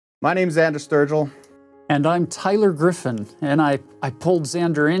My name's Xander Sturgill. And I'm Tyler Griffin, and I pulled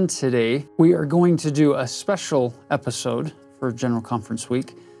Xander in today. We are going to do a special episode for General Conference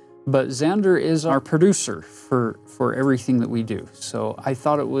Week, but Xander is our producer for everything that we do. So I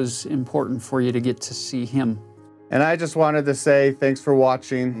thought it was important for you to get to see him. And I just wanted to say thanks for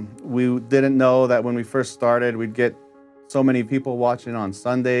watching. We didn't know that when we first started, we'd get so many people watching on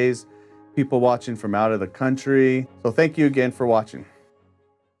Sundays, people watching from out of the country. So thank you again for watching.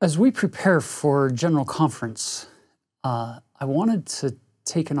 As we prepare for General Conference, I wanted to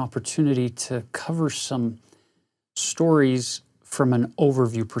take an opportunity to cover some stories from an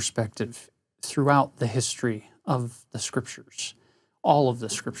overview perspective throughout the history of the Scriptures, all of the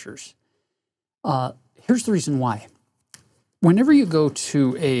Scriptures. Here's the reason why. Whenever you go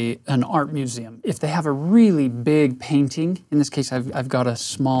to an art museum, if they have a really big painting, in this case I've got a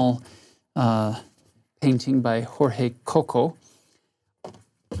small painting by Jorge Coco.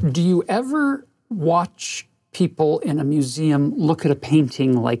 Do you ever watch people in a museum look at a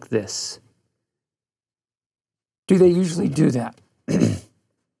painting like this? Do they usually do that?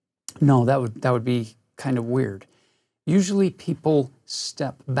 No, that would be kind of weird. Usually people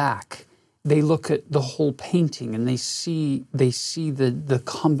step back. They look at the whole painting and they see the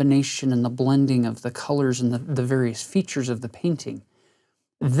combination and the blending of the colors and the various features of the painting.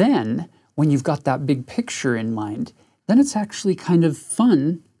 Then, when you've got that big picture in mind, then it's actually kind of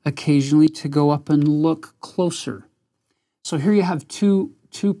fun occasionally to go up and look closer. So here you have two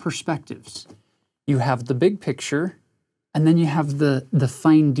perspectives. You have the big picture, and then you have the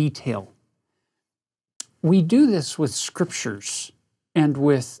fine detail. We do this with scriptures and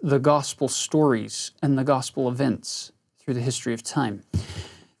with the gospel stories and the gospel events through the history of time.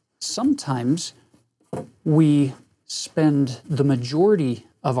 Sometimes we spend the majority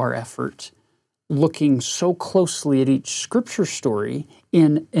of our effort looking so closely at each scripture story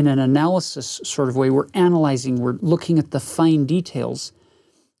in an analysis sort of way. We're analyzing, we're looking at the fine details,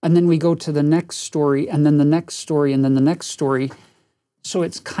 and then we go to the next story, and then the next story, and then the next story. So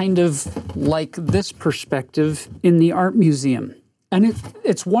it's kind of like this perspective in the art museum. And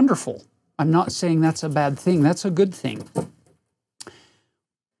it's wonderful. I'm not saying that's a bad thing. That's a good thing.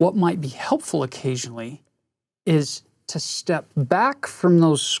 What might be helpful occasionally is to step back from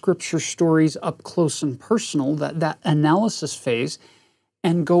those scripture stories up close and personal, that analysis phase,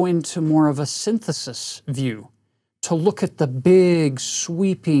 and go into more of a synthesis view, to look at the big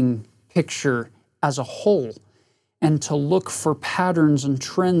sweeping picture as a whole, and to look for patterns and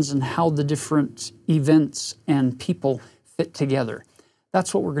trends and how the different events and people fit together.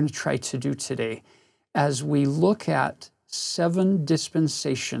 That's what we're going to try to do today as we look at 7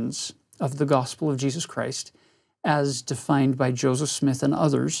 dispensations of the gospel of Jesus Christ as defined by Joseph Smith and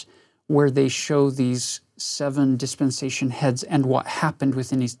others, where they show these 7 dispensation heads and what happened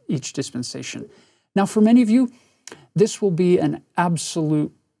within each dispensation. Now, for many of you, this will be an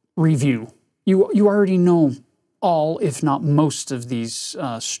absolute review. You already know all, if not most of these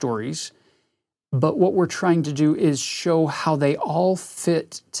stories, but what we're trying to do is show how they all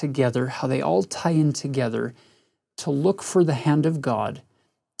fit together, how they all tie in together, to look for the hand of God,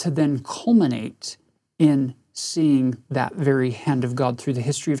 to then culminate in seeing that very hand of God through the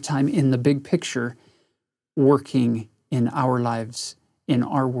history of time in the big picture, working in our lives, in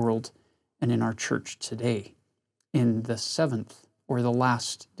our world, and in our church today, in the 7th or the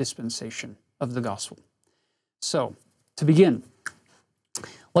last dispensation of the gospel. So, to begin,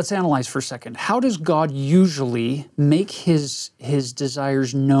 let's analyze for a second. How does God usually make His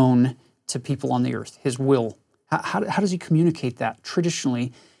desires known to people on the earth, His will? How does He communicate that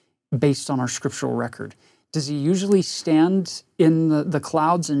traditionally based on our scriptural record? Does He usually stand in the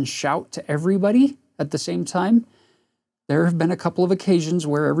clouds and shout to everybody at the same time? There have been a couple of occasions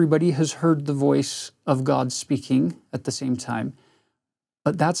where everybody has heard the voice of God speaking at the same time,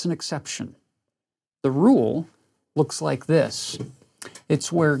 but that's an exception. The rule looks like this.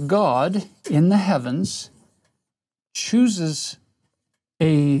 It's where God in the heavens chooses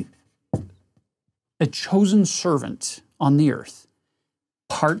a chosen servant on the earth,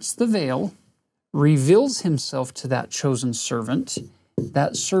 parts the veil, reveals Himself to that chosen servant.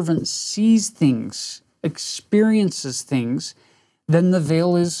 That servant sees things, experiences things, then the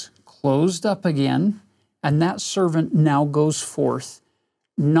veil is closed up again, and that servant now goes forth,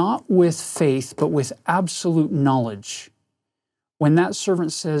 not with faith, but with absolute knowledge. When that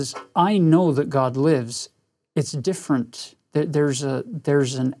servant says, I know that God lives, it's different. There's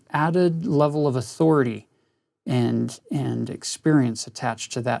an added level of authority and experience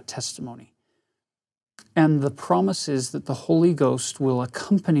attached to that testimony. And the promise is that the Holy Ghost will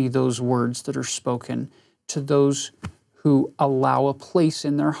accompany those words that are spoken to those who allow a place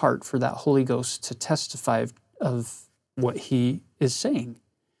in their heart for that Holy Ghost to testify of what he is saying.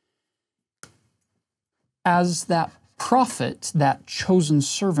 As that prophet, that chosen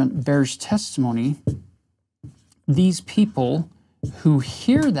servant, bears testimony, these people who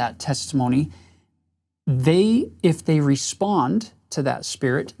hear that testimony, if they respond to that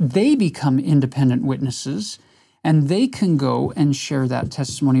Spirit, they become independent witnesses, and they can go and share that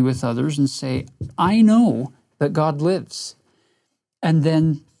testimony with others and say, I know that God lives. And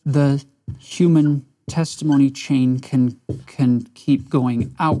then the human testimony chain can keep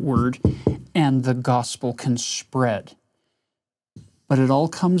going outward, and the gospel can spread. But it all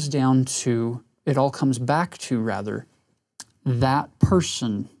comes back to that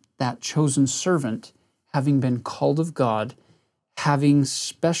person, that chosen servant, having been called of God, having a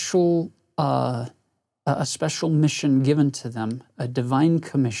special mission given to them, a divine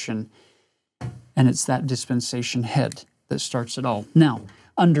commission, and it's that dispensation head that starts it all. Now,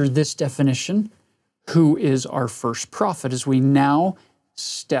 under this definition, who is our first prophet? As we now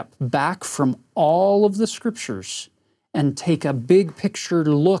step back from all of the scriptures and take a big picture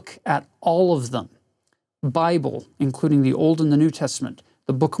look at all of them, Bible, including the Old and the New Testament,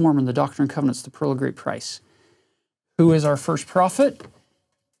 the Book of Mormon, the Doctrine and Covenants, the Pearl of Great Price. Who is our first prophet?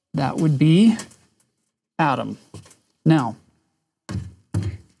 That would be Adam. Now,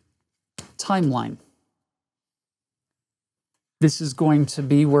 timeline. This is going to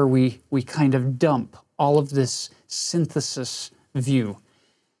be where we kind of dump all of this synthesis view.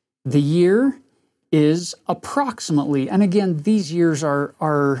 The year is approximately, and again, these years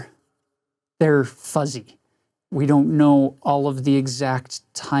they're fuzzy. We don't know all of the exact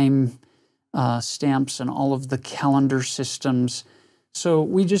time stamps and all of the calendar systems. So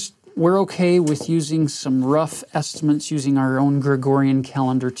we're okay with using some rough estimates using our own Gregorian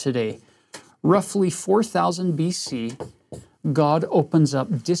calendar today. Roughly 4000 BC, God opens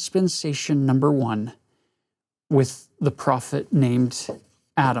up dispensation number 1 with the prophet named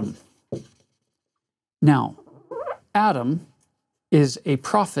Adam. Now, Adam is a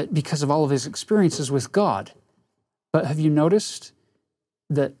prophet because of all of his experiences with God. But have you noticed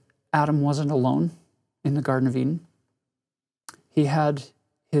that Adam wasn't alone in the Garden of Eden? He had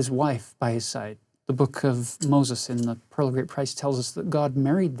his wife by his side. The book of Moses in the Pearl of Great Price tells us that God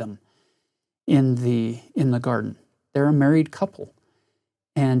married them in the garden. They're a married couple.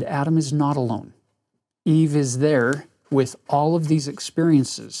 And Adam is not alone. Eve is there with all of these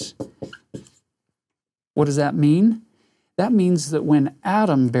experiences. What does that mean? That means that when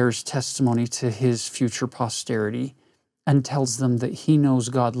Adam bears testimony to his future posterity and tells them that he knows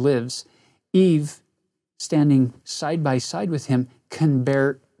God lives, Eve, standing side by side with him, can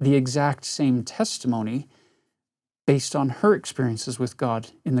bear the exact same testimony based on her experiences with God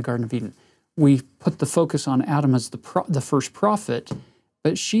in the Garden of Eden. We put the focus on Adam as the first prophet,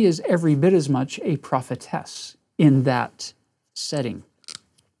 but she is every bit as much a prophetess in that setting.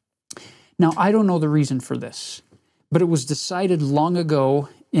 Now, I don't know the reason for this, but it was decided long ago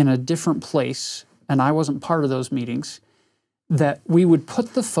in a different place, and I wasn't part of those meetings, that we would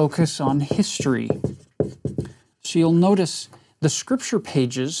put the focus on history. So you'll notice the scripture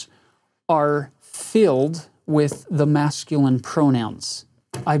pages are filled with the masculine pronouns.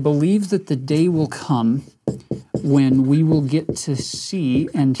 I believe that the day will come when we will get to see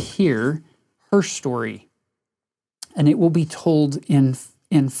and hear her story, and it will be told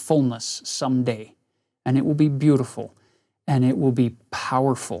in fullness someday, and it will be beautiful, and it will be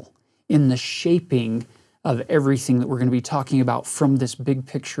powerful in the shaping of everything that we're going to be talking about from this big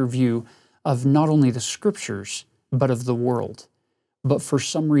picture view of not only the scriptures, but of the world. But for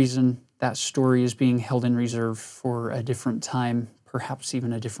some reason, that story is being held in reserve for a different time, perhaps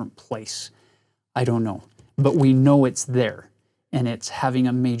even a different place. I don't know. But we know it's there, and it's having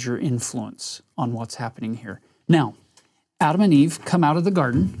a major influence on what's happening here. Now, Adam and Eve come out of the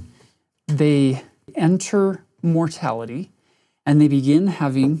garden. They enter mortality, and they begin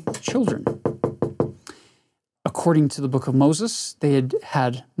having children. According to the book of Moses, they had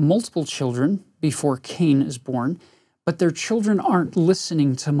had multiple children before Cain is born, but their children aren't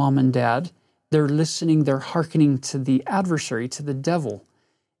listening to mom and dad. They're hearkening to the adversary, to the devil,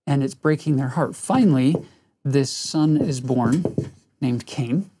 and it's breaking their heart. Finally, this son is born named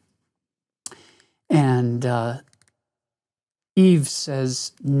Cain, and Eve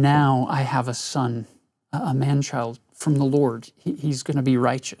says, now I have a son, a man-child from the Lord. He's going to be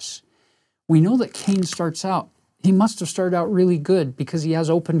righteous. We know that Cain he must have started out really good because he has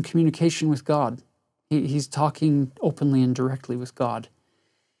open communication with God. He's talking openly and directly with God.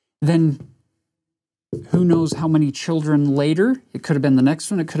 Then, who knows how many children later? It could have been the next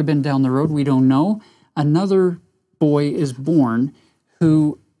one. It could have been down the road. We don't know. Another boy is born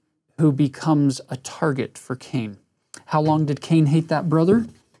who becomes a target for Cain. How long did Cain hate that brother?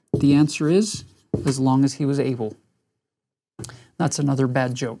 The answer is, as long as he was able. That's another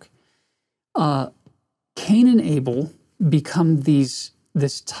bad joke. Cain and Abel become this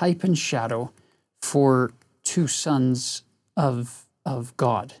type and shadow for two sons of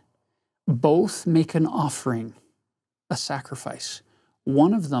God. Both make an offering, a sacrifice.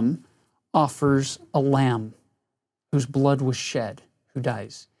 One of them offers a lamb whose blood was shed, who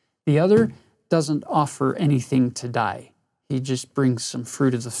dies. The other doesn't offer anything to die. He just brings some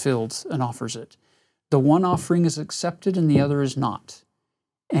fruit of the fields and offers it. The one offering is accepted and the other is not.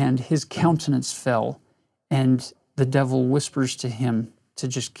 And his countenance fell, and the devil whispers to him to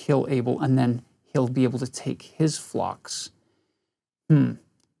just kill Abel, and then he'll be able to take his flocks.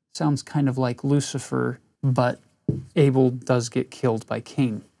 Sounds kind of like Lucifer, but Abel does get killed by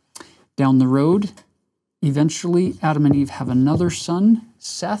Cain. Down the road, eventually Adam and Eve have another son,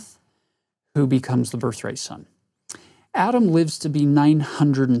 Seth, who becomes the birthright son. Adam lives to be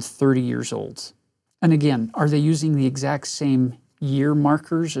 930 years old. And again, are they using the exact same year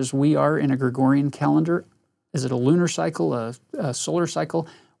markers as we are in a Gregorian calendar? Is it a lunar cycle, a solar cycle?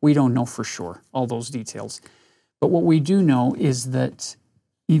 We don't know for sure, all those details. But what we do know is that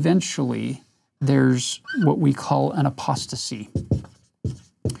eventually there's what we call an apostasy,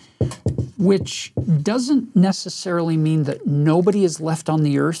 which doesn't necessarily mean that nobody is left on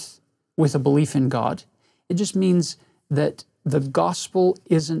the earth with a belief in God. It just means that the gospel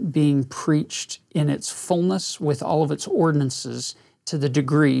isn't being preached in its fullness with all of its ordinances to the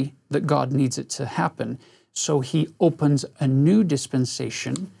degree that God needs it to happen. So he opens a new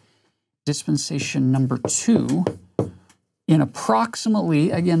dispensation, dispensation number 2, in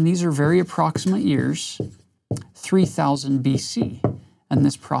approximately, again, these are very approximate years, 3000 BC. And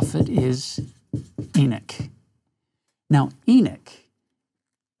this prophet is Enoch. Now, Enoch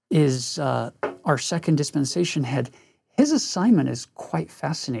is our second dispensation head. His assignment is quite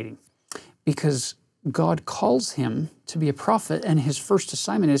fascinating because God calls him to be a prophet, and his first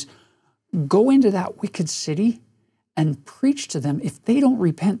assignment is go into that wicked city and preach to them. If they don't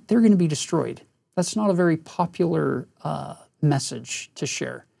repent, they're going to be destroyed. That's not a very popular message to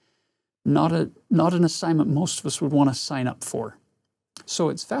share. Not an assignment most of us would want to sign up for. So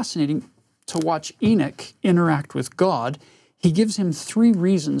it's fascinating to watch Enoch interact with God. He gives him 3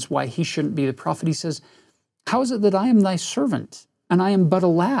 reasons why he shouldn't be the prophet. He says, how is it that I am thy servant, and I am but a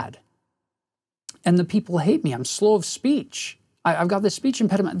lad? And the people hate me. I'm slow of speech. I've got this speech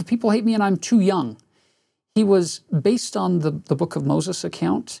impediment. The people hate me, and I'm too young. He was, based on the Book of Moses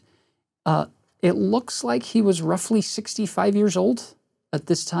account, it looks like he was roughly 65 years old at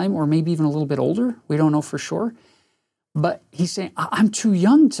this time, or maybe even a little bit older. We don't know for sure. But he's saying, I'm too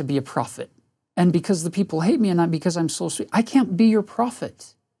young to be a prophet. And because the people hate me, and not because I'm so sweet, I can't be your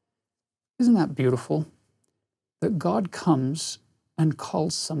prophet. Isn't that beautiful? That God comes and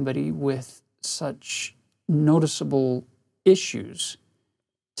calls somebody with such noticeable issues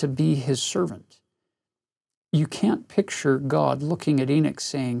to be his servant. You can't picture God looking at Enoch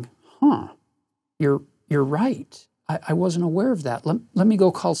saying, you're right. I wasn't aware of that. Let me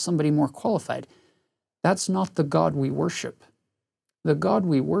go call somebody more qualified. That's not the God we worship. The God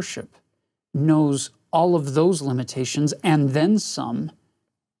we worship knows all of those limitations and then some,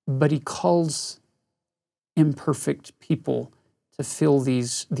 but he calls imperfect people to fill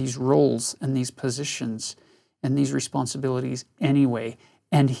these roles and these positions and these responsibilities anyway,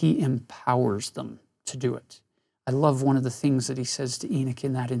 and he empowers them to do it. I love one of the things that he says to Enoch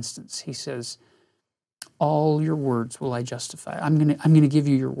in that instance. He says, all your words will I justify. I'm going to give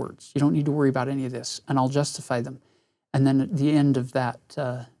you your words. You don't need to worry about any of this, and I'll justify them. And then at the end of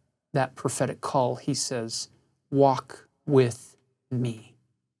that prophetic call, he says, walk with me.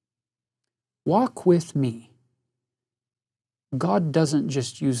 Walk with me. God doesn't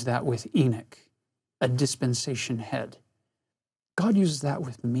just use that with Enoch, a dispensation head. God uses that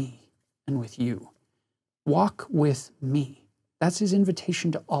with me and with you. Walk with me. That's his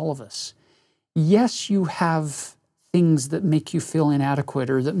invitation to all of us. Yes, you have things that make you feel inadequate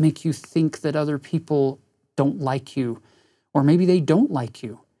or that make you think that other people don't like you, or maybe they don't like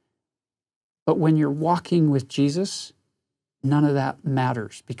you. But when you're walking with Jesus, none of that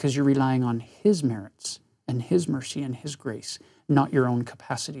matters because you're relying on his merits and his mercy and his grace, not your own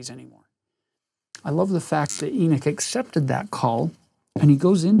capacities anymore. I love the fact that Enoch accepted that call, and he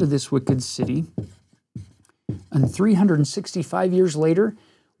goes into this wicked city, and 365 years later,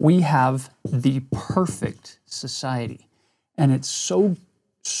 we have the perfect society. And it's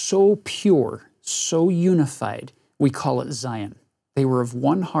so pure, so unified, we call it Zion. They were of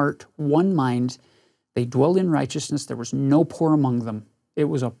one heart, one mind. They dwell in righteousness. There was no poor among them. It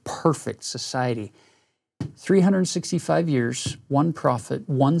was a perfect society. 365 years, one prophet,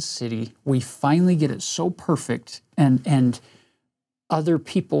 one city. We finally get it so perfect, and other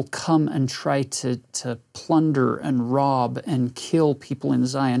people come and try to plunder and rob and kill people in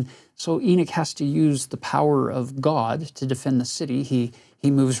Zion. So Enoch has to use the power of God to defend the city. He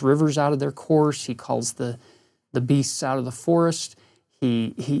moves rivers out of their course. He calls the beasts out of the forest.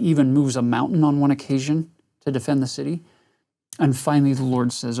 He even moves a mountain on one occasion to defend the city. And finally the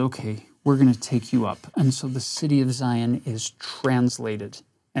Lord says, okay, we're going to take you up. And so the city of Zion is translated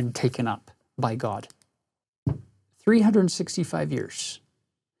and taken up by God. 365 years.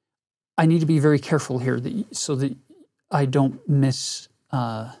 I need to be very careful here so that I don't misspeak,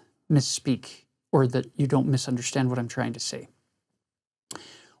 or that you don't misunderstand what I'm trying to say.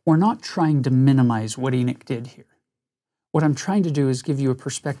 We're not trying to minimize what Enoch did here. What I'm trying to do is give you a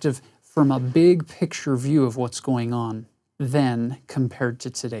perspective from a big picture view of what's going on then compared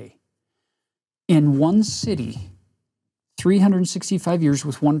to today. In one city, 365 years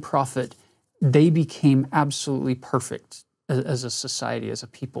with one prophet, they became absolutely perfect as a society, as a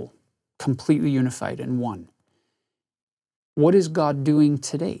people, completely unified and one. What is God doing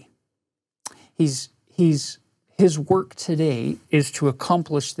today? His work today is to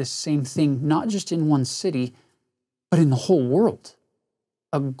accomplish this same thing, not just in one city, but in the whole world.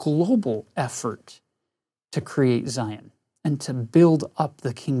 A global effort to create Zion and to build up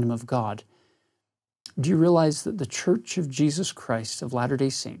the kingdom of God. Do you realize that the Church of Jesus Christ of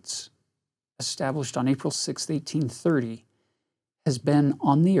Latter-day Saints, established on April 6, 1830, has been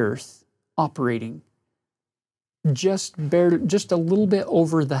on the earth operating just a little bit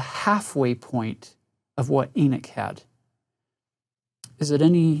over the halfway point of what Enoch had? Is it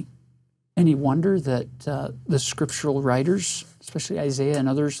any wonder that the scriptural writers, especially Isaiah and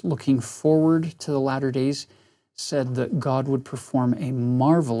others, looking forward to the latter days, said that God would perform a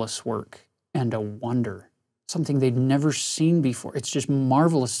marvelous work and a wonder, something they'd never seen before? It's just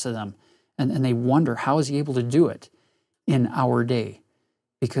marvelous to them. And they wonder, how is he able to do it in our day?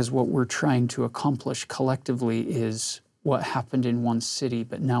 Because what we're trying to accomplish collectively is what happened in one city,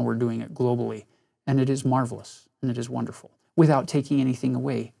 but now we're doing it globally. And it is marvelous and it is wonderful, without taking anything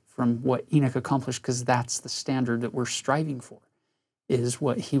away from what Enoch accomplished, because that's the standard that we're striving for, is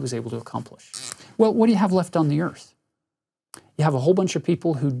what he was able to accomplish. Well, what do you have left on the earth? You have a whole bunch of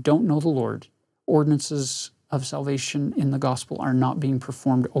people who don't know the Lord. Ordinances of salvation in the gospel are not being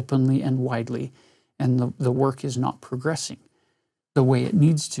performed openly and widely, and the work is not progressing the way it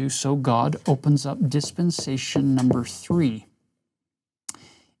needs to. So God opens up dispensation number 3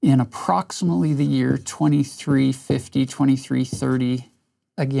 in approximately the year 2350, 2330,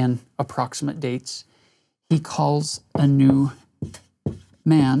 again, approximate dates. He calls a new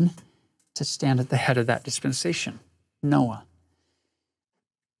man to stand at the head of that dispensation, Noah.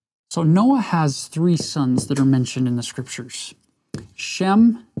 So Noah has 3 sons that are mentioned in the scriptures: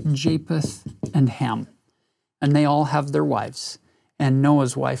 Shem, Japheth, and Ham. And they all have their wives, and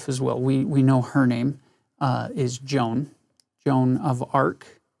Noah's wife as well. We know her name is Joan of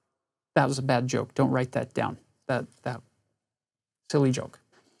Arc. That was a bad joke. Don't write that down. That silly joke.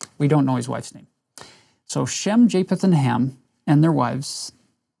 We don't know his wife's name. So Shem, Japheth, and Ham, and their wives.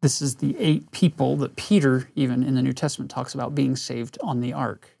 This is the 8 people that Peter, even in the New Testament, talks about being saved on the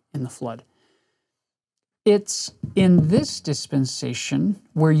ark in the flood. It's in this dispensation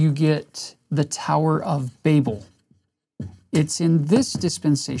where you get the Tower of Babel. It's in this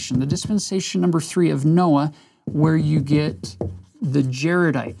dispensation, the dispensation number 3 of Noah, where you get the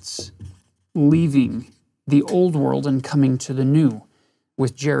Jaredites leaving the old world and coming to the new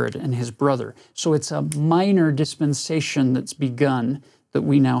with Jared and his brother. So it's a minor dispensation that's begun that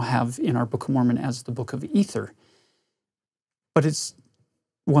we now have in our Book of Mormon as the Book of Ether. But it's,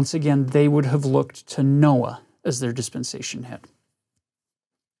 once again, they would have looked to Noah as their dispensation head.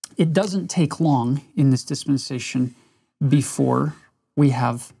 It doesn't take long in this dispensation before we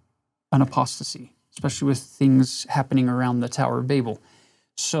have an apostasy, especially with things happening around the Tower of Babel.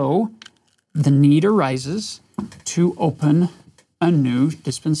 So the need arises to open a new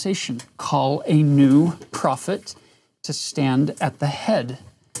dispensation, call a new prophet to stand at the head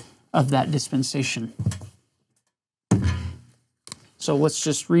of that dispensation. So let's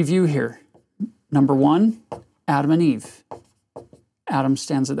just review here. Number 1, Adam and Eve. Adam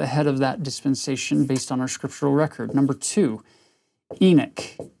stands at the head of that dispensation based on our scriptural record. Number 2, Enoch.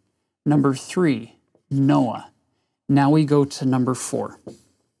 Number 3, Noah. Now we go to number 4.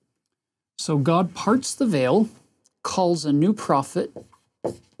 So God parts the veil, calls a new prophet,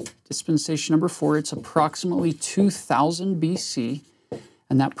 dispensation number 4. It's approximately 2000 BC,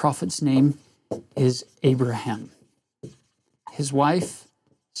 and that prophet's name is Abraham. His wife,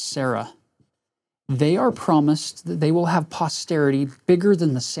 Sarah. They are promised that they will have posterity bigger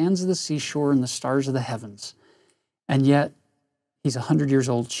than the sands of the seashore and the stars of the heavens. And yet, he's 100 years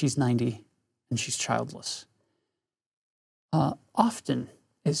old, she's 90, and she's childless. Often,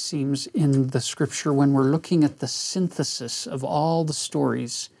 it seems, in the scripture, when we're looking at the synthesis of all the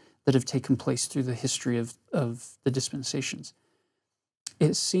stories that have taken place through the history of the dispensations,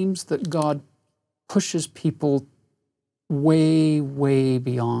 it seems that God pushes people way, way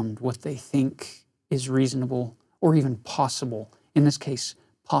beyond what they think is reasonable or even possible. In this case,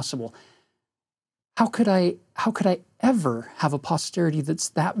 possible. How could I ever have a posterity that's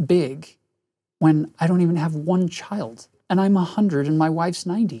that big when I don't even have one child? And I'm 100 and my wife's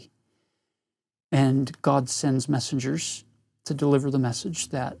 90. And God sends messengers to deliver the message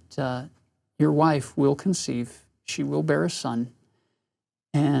that your wife will conceive, she will bear a son.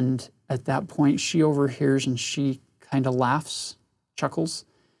 And at that point, she overhears and she kind of laughs, chuckles.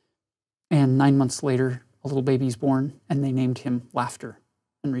 And 9 months later, a little baby's born, and they named him Laughter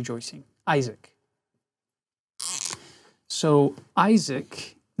and Rejoicing, Isaac. So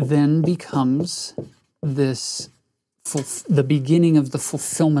Isaac then becomes the beginning of the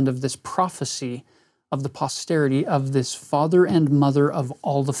fulfillment of this prophecy of the posterity of this father and mother of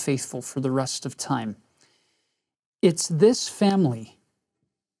all the faithful for the rest of time. It's this family,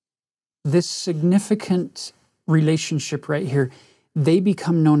 this significant relationship right here, they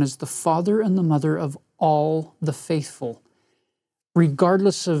become known as the father and the mother of all the faithful.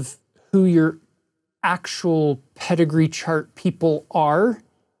 Regardless of who your actual pedigree chart people are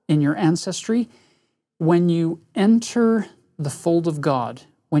in your ancestry, when you enter the fold of God,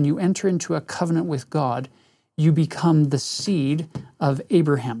 when you enter into a covenant with God, you become the seed of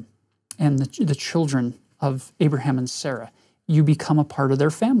Abraham and the children of Abraham and Sarah. You become a part of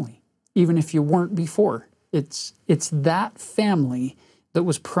their family, even if you weren't before. It's that family that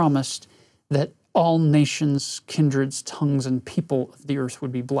was promised that all nations, kindreds, tongues, and people of the earth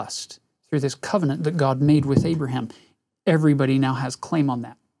would be blessed through this covenant that God made with Abraham. Everybody now has claim on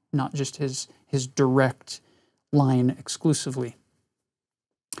that, not just his direct line exclusively.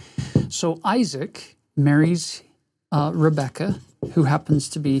 So Isaac marries Rebekah, who happens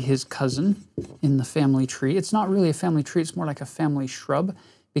to be his cousin in the family tree. It's not really a family tree, it's more like a family shrub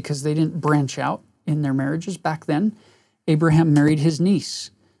because they didn't branch out in their marriages back then. Abraham married his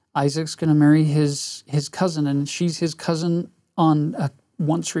niece. Isaac's going to marry his cousin, and she's his cousin on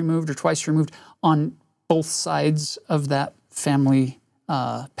once removed or twice removed on both sides of that family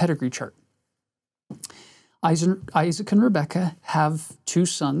pedigree chart. Isaac and Rebekah have two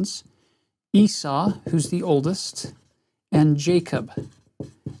sons, Esau, who's the oldest, and Jacob.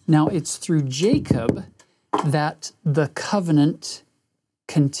 Now, it's through Jacob that the covenant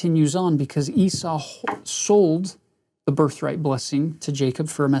continues on because Esau sold the birthright blessing to Jacob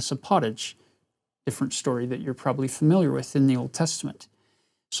for a mess of pottage. Different story that you're probably familiar with in the Old Testament.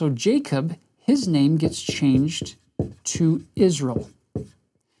 So Jacob, his name gets changed to Israel.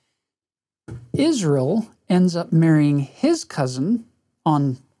 Israel ends up marrying his cousin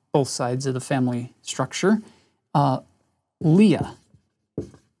on both sides of the family structure, Leah.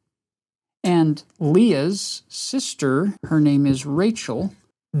 And Leah's sister, her name is Rachel.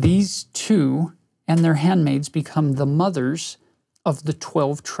 These two and their handmaids become the mothers of the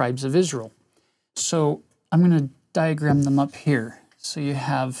 12 tribes of Israel. So I'm going to diagram them up here. So you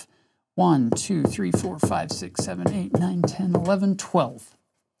have 1, 2, 3, 4, 5, 6, 7, 8, 9, 10, 11, 12.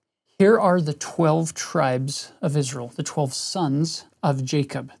 Here are the 12 tribes of Israel, the 12 sons of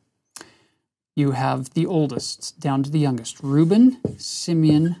Jacob. You have the oldest down to the youngest: Reuben,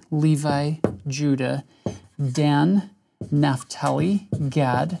 Simeon, Levi, Judah, Dan, Naphtali,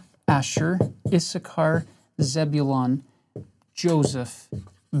 Gad, Asher, Issachar, Zebulun, Joseph,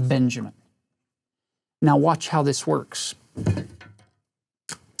 Benjamin. Now watch how this works.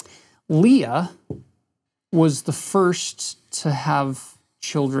 Leah was the first to have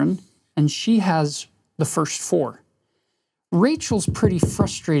children, and she has the first 4. Rachel's pretty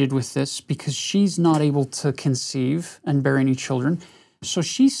frustrated with this because she's not able to conceive and bear any children. So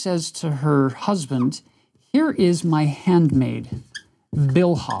she says to her husband, "Here is my handmaid,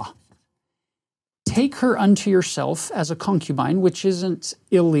 Bilhah. Take her unto yourself as a concubine," which isn't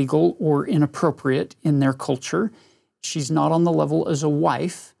illegal or inappropriate in their culture. She's not on the level as a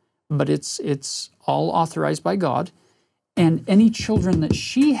wife, but it's all authorized by God. And any children that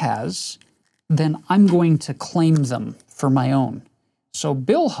she has, then I'm going to claim them for my own. So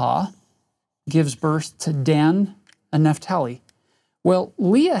Bilhah gives birth to Dan and Naphtali. Well,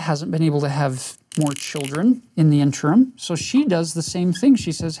 Leah hasn't been able to have more children in the interim, so she does the same thing.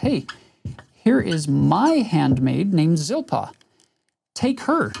 She says, "Hey, here is my handmaid named Zilpah. Take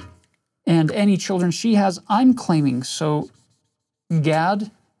her and any children she has, I'm claiming. So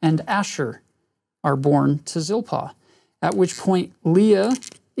Gad and Asher are born to Zilpah, at which point Leah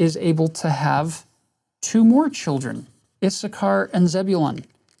is able to have 2 more children, Issachar and Zebulun.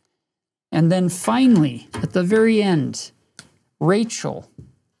 And then finally, at the very end, Rachel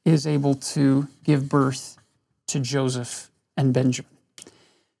is able to give birth to Joseph and Benjamin.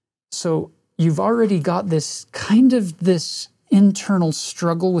 So you've already got this internal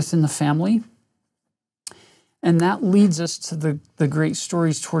struggle within the family. And that leads us to the great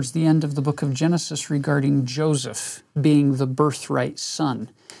stories towards the end of the book of Genesis regarding Joseph being the birthright son,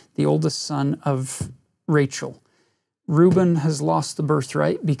 the oldest son of Rachel. Reuben has lost the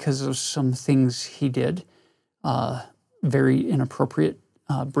birthright because of some things he did, very inappropriate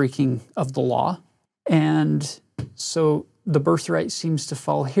breaking of the law. And so the birthright seems to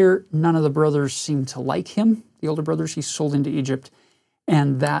fall here. None of the brothers seem to like him. The older brothers, he's sold into Egypt.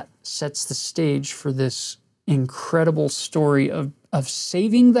 And that sets the stage for this incredible story of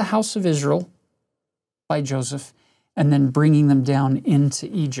saving the house of Israel by Joseph and then bringing them down into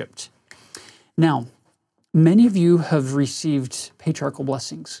Egypt. Now, many of you have received patriarchal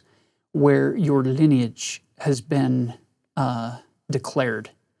blessings where your lineage has been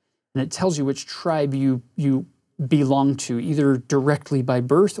declared. And it tells you which tribe you belong to, either directly by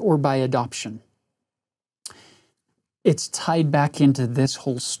birth or by adoption. It's tied back into this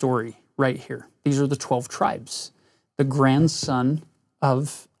whole story right here. These are the 12 tribes, the grandson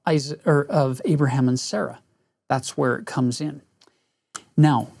of Abraham and Sarah. That's where it comes in.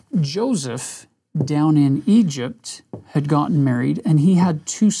 Now, Joseph, down in Egypt, had gotten married, and he had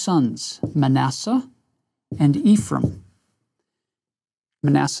 2 sons, Manasseh and Ephraim.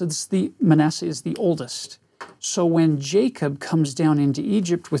 Manasseh is the oldest. So when Jacob comes down into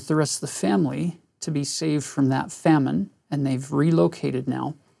Egypt with the rest of the family to be saved from that famine, and they've relocated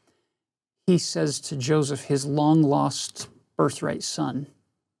now, he says to Joseph, his long-lost birthright son,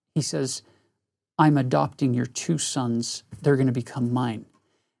 he says, I'm adopting your 2 sons. They're going to become mine.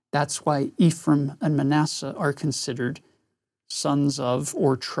 That's why Ephraim and Manasseh are considered sons of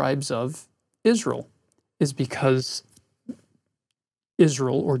or tribes of Israel, is because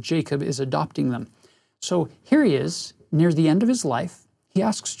Israel or Jacob is adopting them. So here he is, near the end of his life. He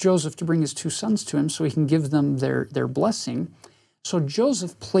asks Joseph to bring his 2 sons to him so he can give them their blessing. So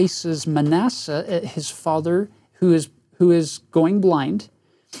Joseph places Manasseh at his father, who is going blind,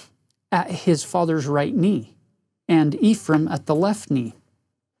 at his father's right knee, and Ephraim at the left knee.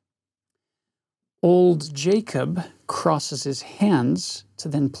 Old Jacob crosses his hands to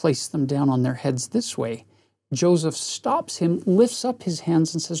then place them down on their heads this way. Joseph stops him, lifts up his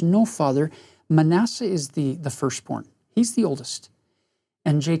hands and says, no, Father, Manasseh is the firstborn. He's the oldest.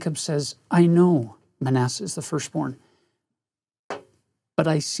 And Jacob says, I know Manasseh is the firstborn, but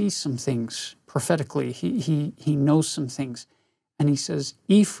I see some things prophetically. He knows some things. And he says,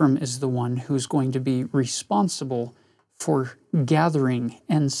 Ephraim is the one who's going to be responsible for gathering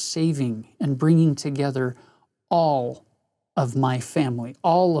and saving and bringing together all of my family,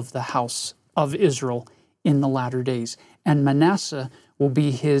 all of the house of Israel in the latter days. And Manasseh will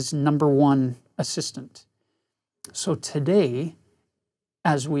be his number 1 assistant. So today,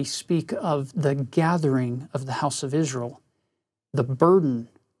 as we speak of the gathering of the house of Israel, the burden,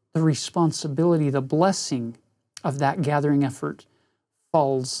 the responsibility, the blessing of that gathering effort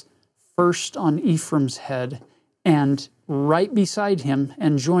falls first on Ephraim's head and right beside him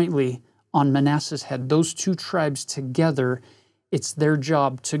and jointly on Manasseh's head. Those 2 tribes together, it's their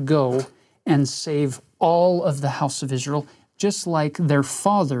job to go and save all of the house of Israel, just like their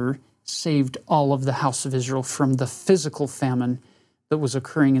father saved all of the house of Israel from the physical famine that was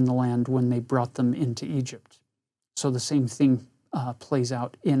occurring in the land when they brought them into Egypt. So the same thing plays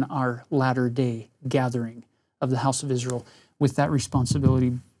out in our latter-day gathering of the house of Israel, with that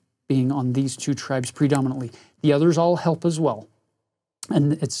responsibility being on these 2 tribes predominantly. The others all help as well.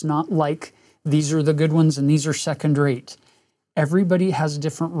 And it's not like these are the good ones and these are second-rate. Everybody has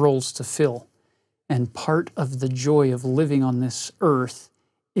different roles to fill. And part of the joy of living on this earth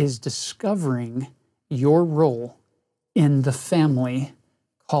is discovering your role in the family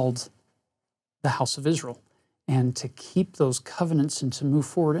called the house of Israel, and to keep those covenants and to move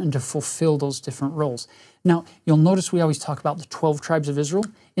forward and to fulfill those different roles. Now, you'll notice we always talk about the 12 tribes of Israel.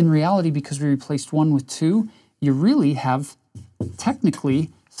 In reality, because we replaced 1 with 2, you really have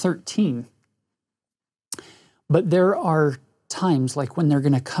technically 13. But there are times, like when they're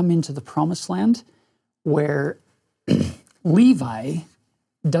going to come into the promised land, where Levi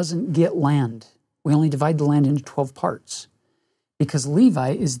doesn't get land. We only divide the land into 12 parts because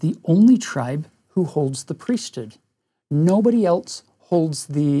Levi is the only tribe who holds the priesthood. Nobody else holds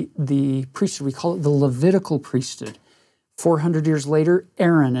the priesthood. We call it the Levitical priesthood. 400 years later,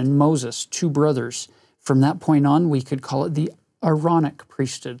 Aaron and Moses, two brothers. From that point on, we could call it the Aaronic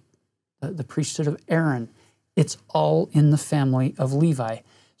priesthood, the priesthood of Aaron. It's all in the family of Levi.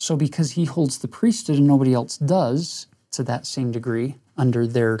 So because he holds the priesthood and nobody else does, to that same degree, under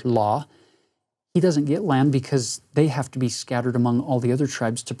their law, he doesn't get land because they have to be scattered among all the other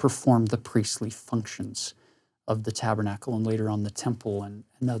tribes to perform the priestly functions of the tabernacle and later on the temple and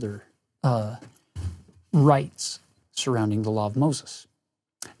other rites surrounding the law of Moses.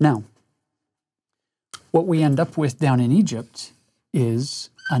 Now, what we end up with down in Egypt is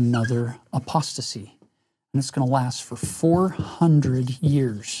another apostasy. And it's going to last for 400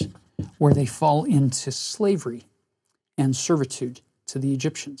 years, where they fall into slavery and servitude to the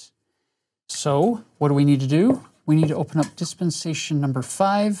Egyptians. So, what do we need to do? We need to open up dispensation number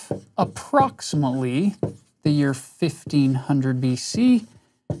 5, approximately the year 1500 BC,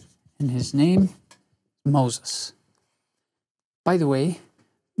 and his name, Moses. By the way,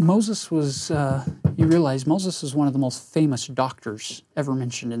 Moses was, you realize Moses is one of the most famous doctors ever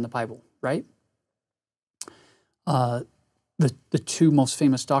mentioned in the Bible, right? The two most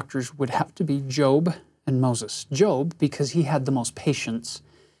famous doctors would have to be Job and Moses. Job, because he had the most patience,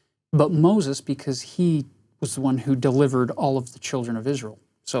 but Moses, because he was the one who delivered all of the children of Israel.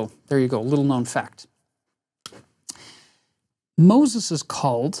 So there you go, little known fact. Moses is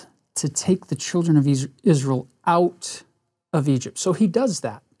called to take the children of Israel out of Egypt. So he does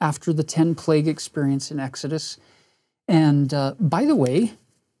that after the 10 plague experience in Exodus. And by the way,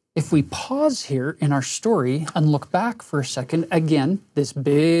 if we pause here in our story and look back for a second, again, this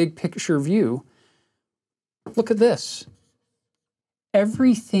big picture view, look at this.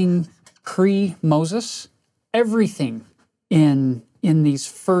 Everything pre-Moses, everything in these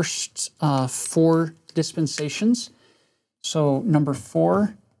first 4 dispensations. So number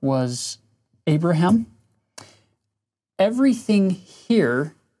 4 was Abraham. Everything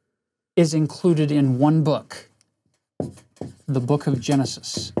here is included in one book, the book of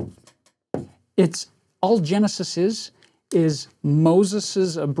Genesis. It's all Genesis is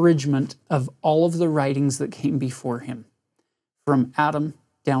Moses' abridgment of all of the writings that came before him, from Adam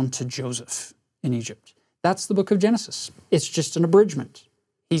down to Joseph in Egypt. That's the book of Genesis. It's just an abridgment.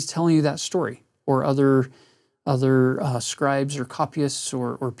 He's telling you that story, or other scribes or copyists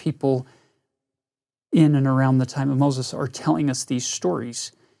or people in and around the time of Moses are telling us these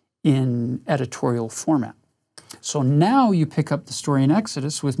stories in editorial format. So now you pick up the story in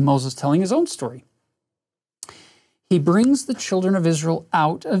Exodus with Moses telling his own story. He brings the children of Israel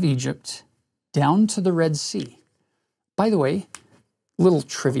out of Egypt down to the Red Sea. By the way, little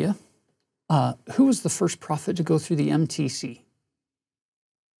trivia, who was the first prophet to go through the MTC?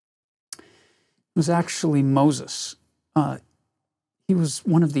 It was actually Moses. He was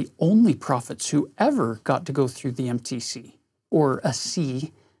one of the only prophets who ever got to go through the MTC, or a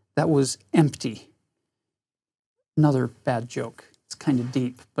sea that was empty. Another bad joke. It's kind of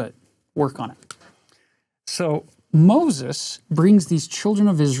deep, but work on it. So Moses brings these children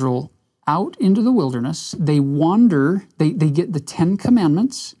of Israel out into the wilderness. They wander, they get the 10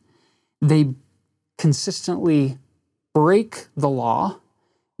 commandments. They consistently break the law.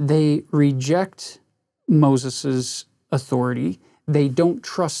 They reject Moses' authority. They don't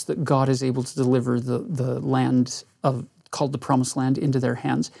trust that God is able to deliver the land called the Promised Land into their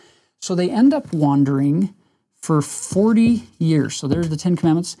hands. So they end up wandering for 40 years. So there's the 10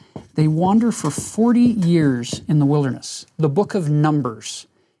 commandments. They wander for 40 years in the wilderness. The book of Numbers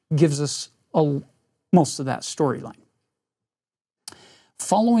gives us most of that storyline.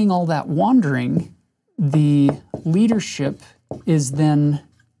 Following all that wandering, the leadership is then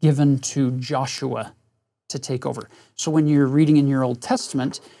given to Joshua to take over. So when you're reading in your Old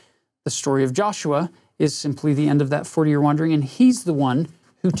Testament, the story of Joshua is simply the end of that 40-year wandering, and he's the one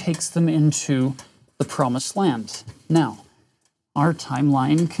who takes them into the Promised Land. Now, our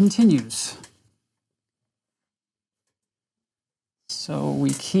timeline continues. So we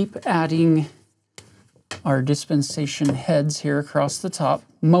keep adding our dispensation heads here across the top.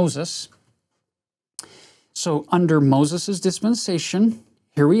 Moses. So under Moses' dispensation,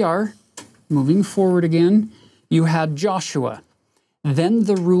 here we are, moving forward again. You had Joshua. Then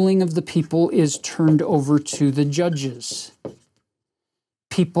the ruling of the people is turned over to the judges.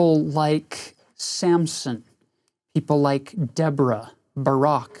 People like Samson, people like Deborah,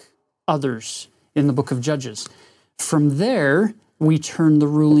 Barak, others in the book of Judges. From there, we turn the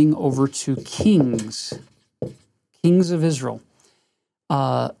ruling over to kings, kings of Israel.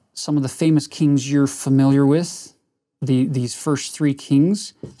 Some of the famous kings you're familiar with, these first three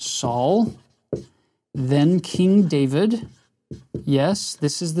kings, Saul, then King David. Yes,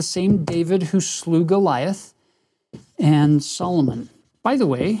 this is the same David who slew Goliath, and Solomon. By the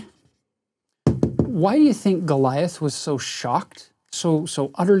way, why do you think Goliath was so shocked,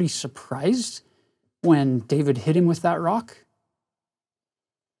 so utterly surprised when David hit him with that rock?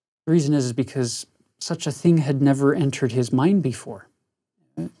 The reason is because such a thing had never entered his mind before.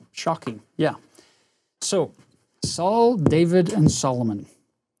 Shocking, yeah. So, Saul, David, and Solomon.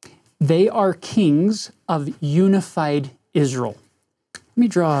 They are kings of unified Israel. Let me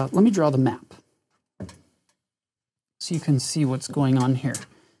draw the map so you can see what's going on here.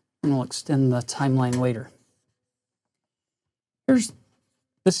 And we'll extend the timeline later. Here's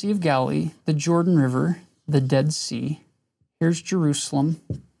the Sea of Galilee, the Jordan River, the Dead Sea. Here's Jerusalem.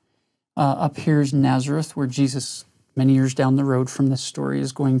 Up here's Nazareth, where Jesus, many years down the road from this story,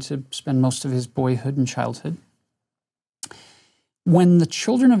 is going to spend most of his boyhood and childhood. When the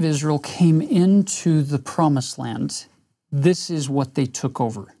children of Israel came into the Promised Land, this is what they took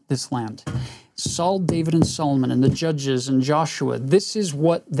over, this land. Saul, David, and Solomon, and the judges, and Joshua, this is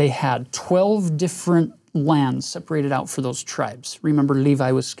what they had. 12 different lands separated out for those tribes. Remember,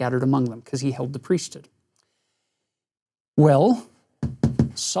 Levi was scattered among them because he held the priesthood. Well,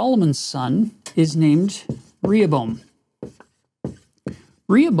 Solomon's son is named Rehoboam.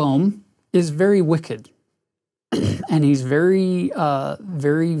 Rehoboam is very wicked, and he's very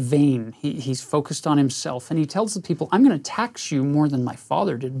vain. He's focused on himself, and he tells the people, I'm going to tax you more than my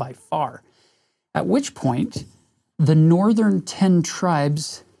father did by far. At which point, the northern 10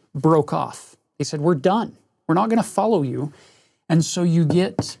 tribes broke off. They said, we're done. We're not going to follow you. And so you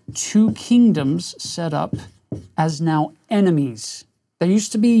get two kingdoms set up as now enemies. They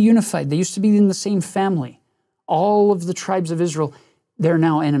used to be unified. They used to be in the same family. All of the tribes of Israel, they're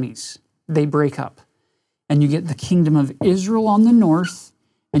now enemies. They break up. And you get the kingdom of Israel on the north,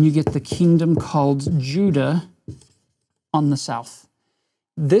 and you get the kingdom called Judah on the south.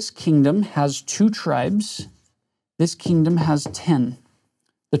 This kingdom has 2 tribes. This kingdom has 10.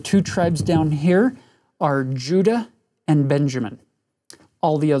 The 2 tribes down here are Judah and Benjamin.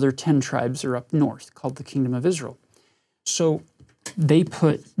 All the other 10 tribes are up north, called the kingdom of Israel. So they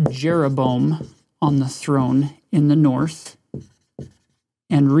put Jeroboam on the throne in the north,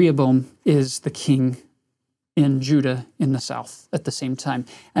 and Rehoboam is the king in Judah in the south at the same time.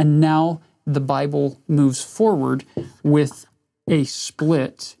 And now the Bible moves forward with a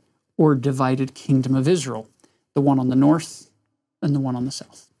split or divided kingdom of Israel, the one on the north and the one on the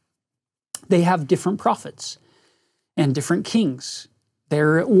south. They have different prophets and different kings.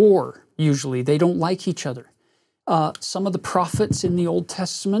 They're at war, usually. They don't like each other. Some of the prophets in the Old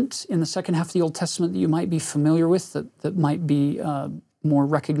Testament, in the second half of the Old Testament that you might be familiar with, that might be more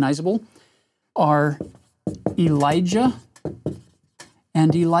recognizable, are Elijah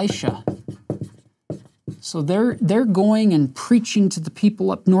and Elisha. So they're going and preaching to the people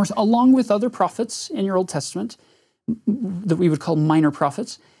up north, along with other prophets in your Old Testament that we would call minor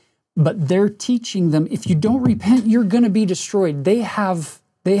prophets. But they're teaching them, if you don't repent, you're going to be destroyed. They have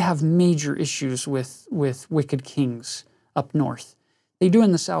major issues with wicked kings up north. They do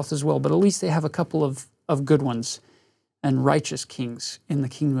in the south as well, but at least they have a couple of good ones and righteous kings in the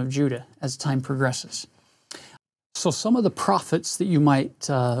kingdom of Judah as time progresses. So some of the prophets that you might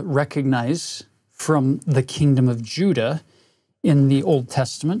recognize from the kingdom of Judah in the Old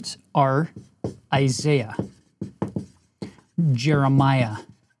Testament are Isaiah, Jeremiah,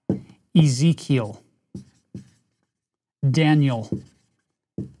 Ezekiel, Daniel,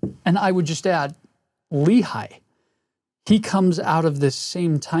 and I would just add Lehi. He comes out of this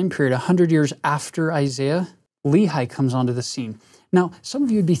same time period, 100 years after Isaiah. Lehi comes onto the scene. Now, some of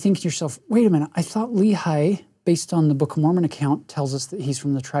you would be thinking to yourself, wait a minute, I thought Lehi, based on the Book of Mormon account, tells us that he's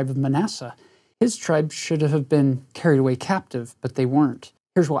from the tribe of Manasseh. His tribe should have been carried away captive, but they weren't.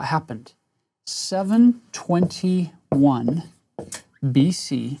 Here's what happened. 721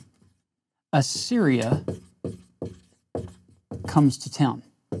 BC, Assyria comes to town.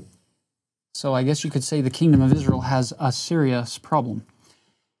 So I guess you could say the kingdom of Israel has a serious problem.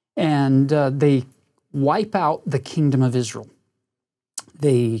 And they wipe out the kingdom of Israel.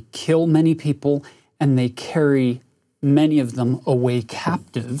 They kill many people, and they carry many of them away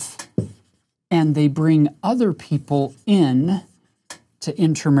captive. And they bring other people in to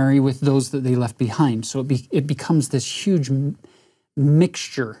intermarry with those that they left behind. So it becomes this huge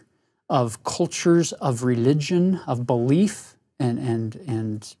mixture of cultures, of religion, of belief,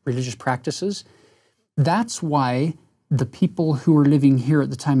 and religious practices. That's why the people who were living here at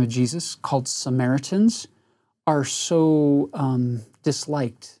the time of Jesus, called Samaritans, are so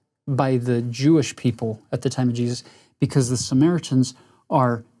disliked by the Jewish people at the time of Jesus, because the Samaritans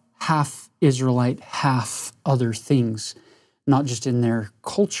are half Israelite, half other things, not just in their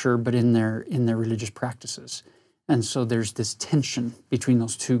culture, but in their religious practices. And so there's this tension between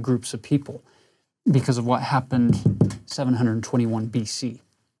those two groups of people because of what happened 721 BC.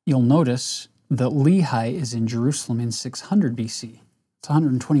 You'll notice that Lehi is in Jerusalem in 600 BC. It's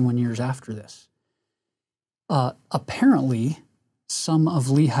 121 years after this. Apparently, some of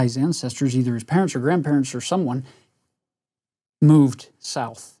Lehi's ancestors, either his parents or grandparents or someone, moved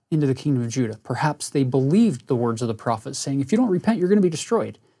south into the kingdom of Judah. Perhaps they believed the words of the prophet saying, if you don't repent, you're going to be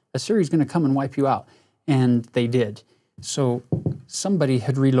destroyed. Assyria's going to come and wipe you out. And they did. So somebody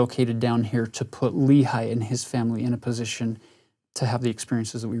had relocated down here to put Lehi and his family in a position to have the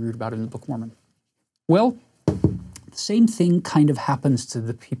experiences that we read about in the Book of Mormon. Well, the same thing kind of happens to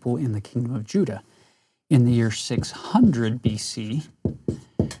the people in the kingdom of Judah. In the year 600 BC,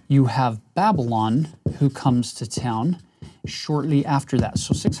 you have Babylon who comes to town shortly after that.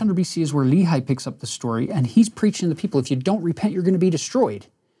 So 600 BC is where Lehi picks up the story, and he's preaching to the people, if you don't repent, you're going to be destroyed,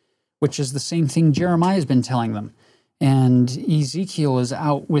 which is the same thing Jeremiah has been telling them. And Ezekiel is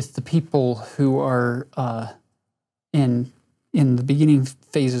out with the people who are in the beginning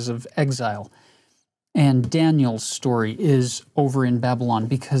phases of exile. And Daniel's story is over in Babylon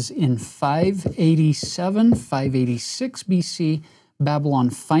because in 587, 586 BC, Babylon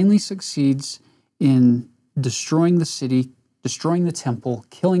finally succeeds in destroying the city, destroying the temple,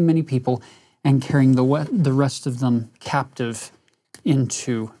 killing many people, and carrying the rest of them captive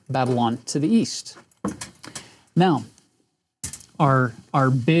into Babylon to the east. Now, our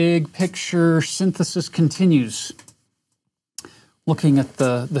big picture synthesis continues, looking at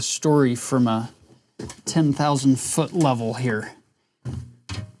the story from a 10,000-foot level here.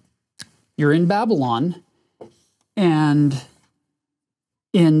 You're in Babylon, and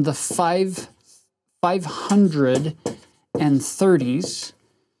in the 530s,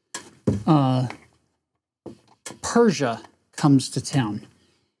 Persia comes to town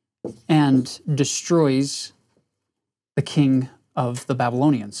and destroys the king of the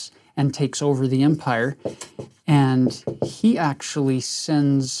Babylonians and takes over the empire. And he actually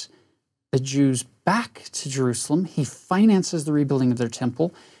sends the Jews back to Jerusalem. He finances the rebuilding of their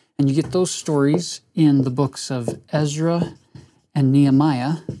temple. And you get those stories in the books of Ezra and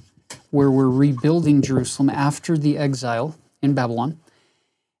Nehemiah, where we're rebuilding Jerusalem after the exile in Babylon.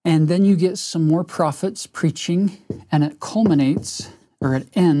 And then you get some more prophets preaching, and it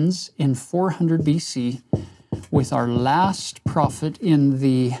ends in 400 BC with our last prophet in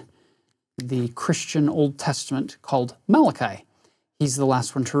the Christian Old Testament called Malachi. He's the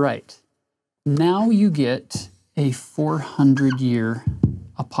last one to write. Now you get a 400-year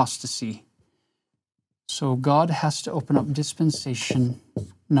apostasy. So God has to open up dispensation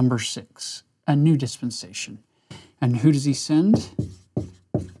number 6, a new dispensation. And who does he send?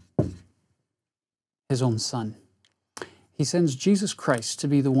 His own son. He sends Jesus Christ to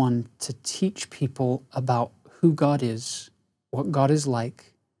be the one to teach people about who God is, what God is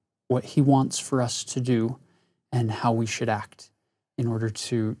like, what he wants for us to do, and how we should act in order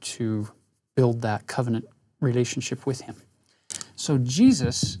to build that covenant relationship with him. So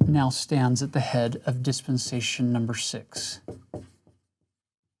Jesus now stands at the head of dispensation number 6,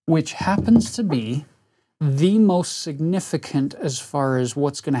 which happens to be the most significant as far as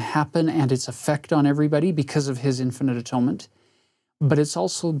what's going to happen and its effect on everybody because of his infinite atonement. But it's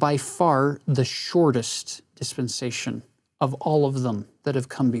also by far the shortest dispensation of all of them that have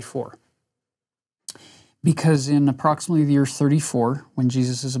come before. Because in approximately the year 34, when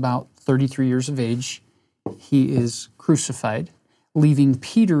Jesus is about 33 years of age, he is crucified, leaving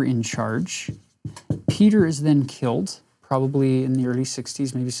Peter in charge. Peter is then killed, probably in the early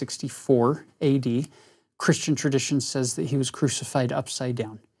 60s, maybe 64 AD. Christian tradition says that he was crucified upside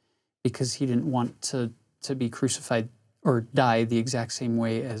down because he didn't want to be crucified or die the exact same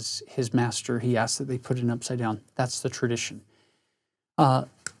way as his master. He asked that they put it upside down. That's the tradition.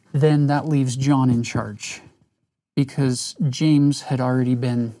 Then that leaves John in charge because James had already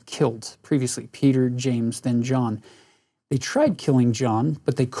been killed previously. Peter, James, then John. They tried killing John,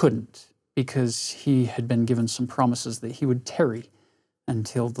 but they couldn't because he had been given some promises that he would tarry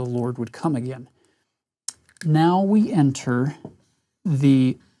until the Lord would come again. Now we enter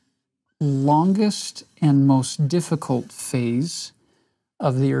the longest and most difficult phase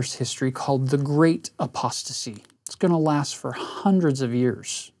of the Earth's history called the Great Apostasy. It's going to last for hundreds of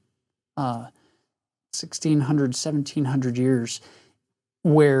years, 1,600, 1,700 years,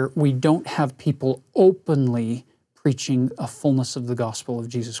 where we don't have people openly preaching a fullness of the gospel of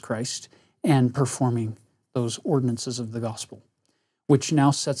Jesus Christ and performing those ordinances of the gospel, which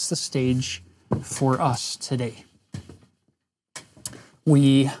now sets the stage for us today.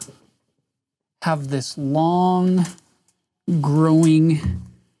 we have this long growing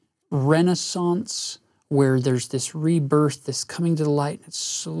renaissance where there's this rebirth, this coming to the light, and it's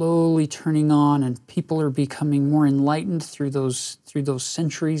slowly turning on, and people are becoming more enlightened through those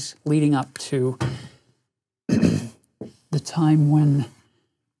centuries leading up to the time when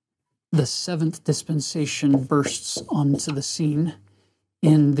the seventh dispensation bursts onto the scene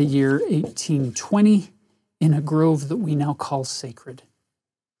in the year 1820 in a grove that we now call sacred,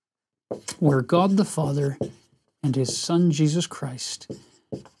 where God the Father and his Son Jesus Christ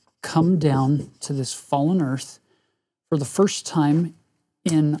come down to this fallen earth for the first time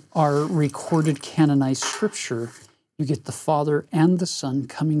in our recorded canonized scripture. You get the Father and the Son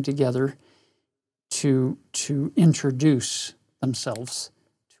coming together to introduce themselves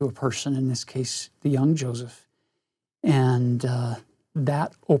to a person, in this case, the young Joseph. And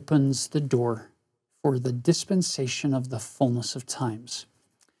that opens the door for the dispensation of the fullness of times.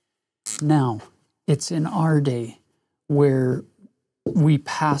 Now, it's in our day where we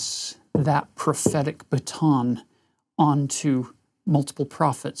pass that prophetic baton on to multiple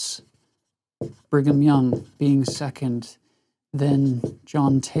prophets, Brigham Young being second, then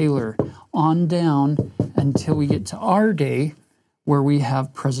John Taylor, on down until we get to our day where we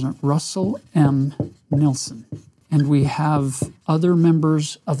have President Russell M. Nelson. And we have other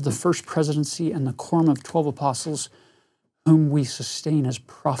members of the First Presidency and the Quorum of 12 Apostles whom we sustain as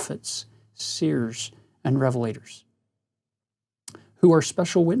prophets, seers, and revelators, who are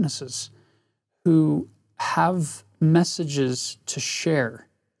special witnesses, who have messages to share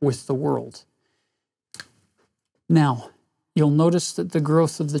with the world. Now, you'll notice that the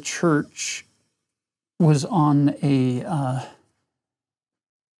growth of the church was on a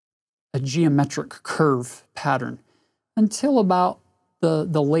geometric curve pattern until about the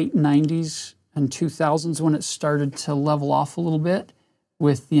late 90s and 2000s, when it started to level off a little bit.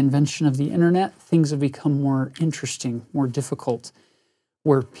 With the invention of the internet, things have become more interesting, more difficult,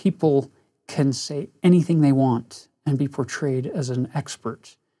 where people can say anything they want and be portrayed as an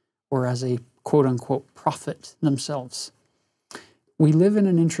expert or as a quote-unquote prophet themselves. We live in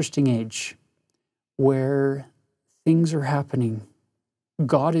an interesting age where things are happening.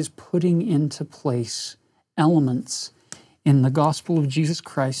 God is putting into place elements in the gospel of Jesus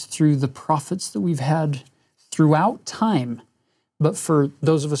Christ through the prophets that we've had throughout time. But for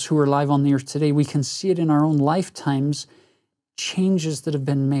those of us who are alive on the earth today, we can see it in our own lifetimes, changes that have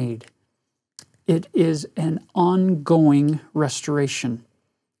been made. It is an ongoing restoration.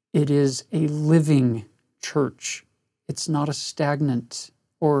 It is a living church. It's not a stagnant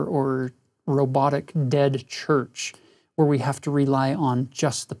or robotic dead church where we have to rely on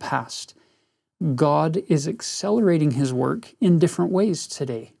just the past. God is accelerating his work in different ways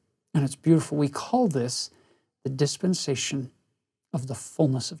today. And it's beautiful. We call this the dispensation of the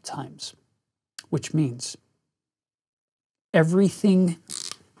fullness of times, which means everything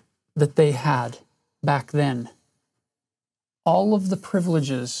that they had back then, all of the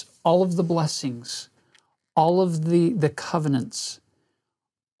privileges, all of the blessings, all of the covenants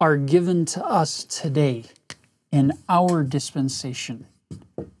are given to us today in our dispensation.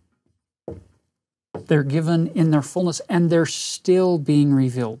 They're given in their fullness, and they're still being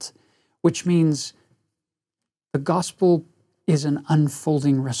revealed, which means the gospel is an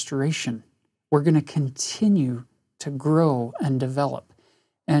unfolding restoration. We're going to continue to grow and develop.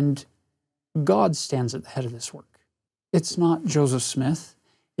 And God stands at the head of this work. It's not Joseph Smith.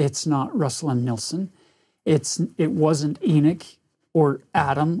 It's not Russell M. Nelson. It wasn't Enoch or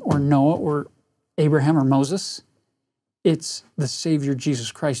Adam or Noah or Abraham or Moses. It's the Savior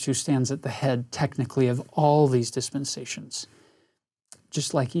Jesus Christ who stands at the head, technically, of all these dispensations,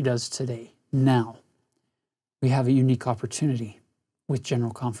 just like he does today. Now, we have a unique opportunity with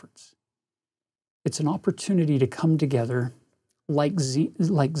General Conference. It's an opportunity to come together like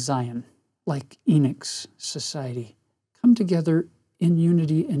Zion, like Enoch's society, come together in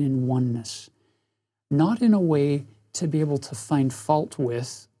unity and in oneness, not in a way to be able to find fault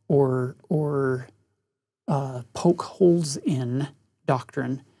with or poke holes in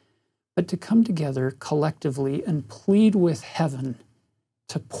doctrine, but to come together collectively and plead with heaven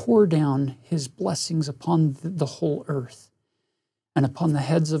to pour down his blessings upon the whole earth and upon the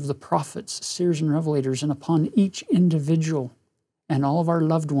heads of the prophets, seers, and revelators, and upon each individual and all of our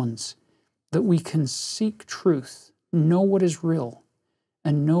loved ones, that we can seek truth, know what is real,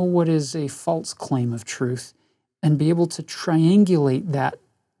 and know what is a false claim of truth, and be able to triangulate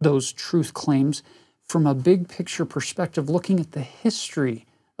those truth claims from a big picture perspective, looking at the history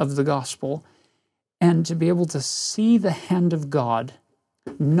of the gospel, and to be able to see the hand of God,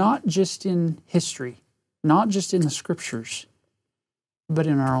 not just in history, not just in the scriptures, but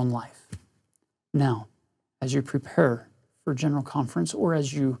in our own life. Now, as you prepare for General Conference or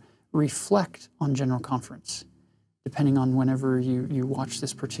as you reflect on General Conference, depending on whenever you watch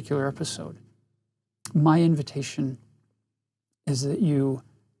this particular episode, my invitation is that you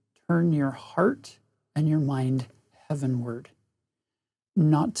turn your heart and your mind heavenward,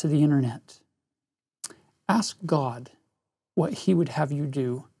 not to the internet. Ask God what He would have you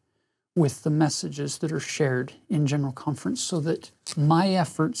do with the messages that are shared in General Conference so that my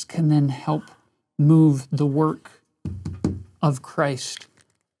efforts can then help move the work of Christ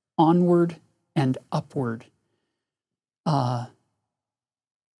onward and upward.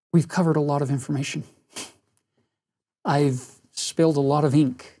 We've covered a lot of information. I've spilled a lot of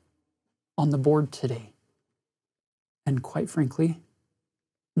ink on the board today. And quite frankly,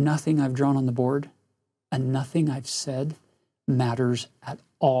 nothing I've drawn on the board and nothing I've said matters at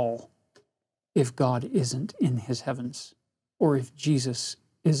all if God isn't in His heavens, or if Jesus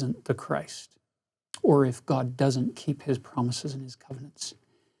isn't the Christ, or if God doesn't keep His promises and His covenants.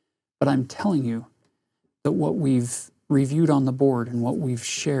 But I'm telling you that what we've reviewed on the board and what we've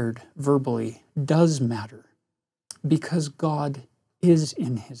shared verbally does matter, because God is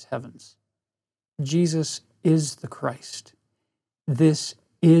in His heavens. Jesus is the Christ. This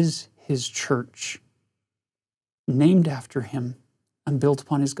is His church, named after Him and built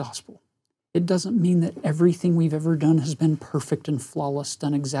upon His gospel. It doesn't mean that everything we've ever done has been perfect and flawless,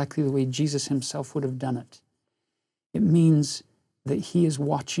 done exactly the way Jesus Himself would have done it. It means that He is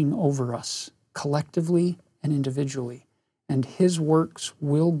watching over us collectively and individually, and His works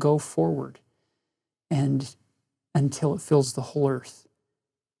will go forward and until it fills the whole earth,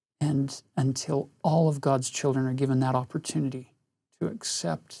 and until all of God's children are given that opportunity to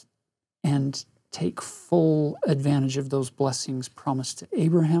accept and take full advantage of those blessings promised to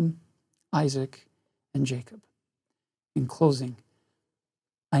Abraham, Isaac, and Jacob. In closing,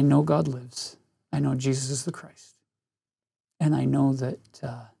 I know God lives. I know Jesus is the Christ. And I know that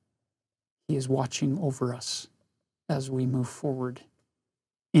He is watching over us as we move forward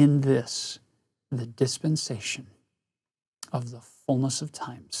in this, the dispensation of the fullness of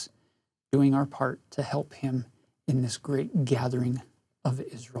times, doing our part to help Him in this great gathering of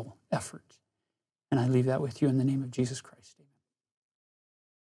Israel effort. And I leave that with you in the name of Jesus Christ.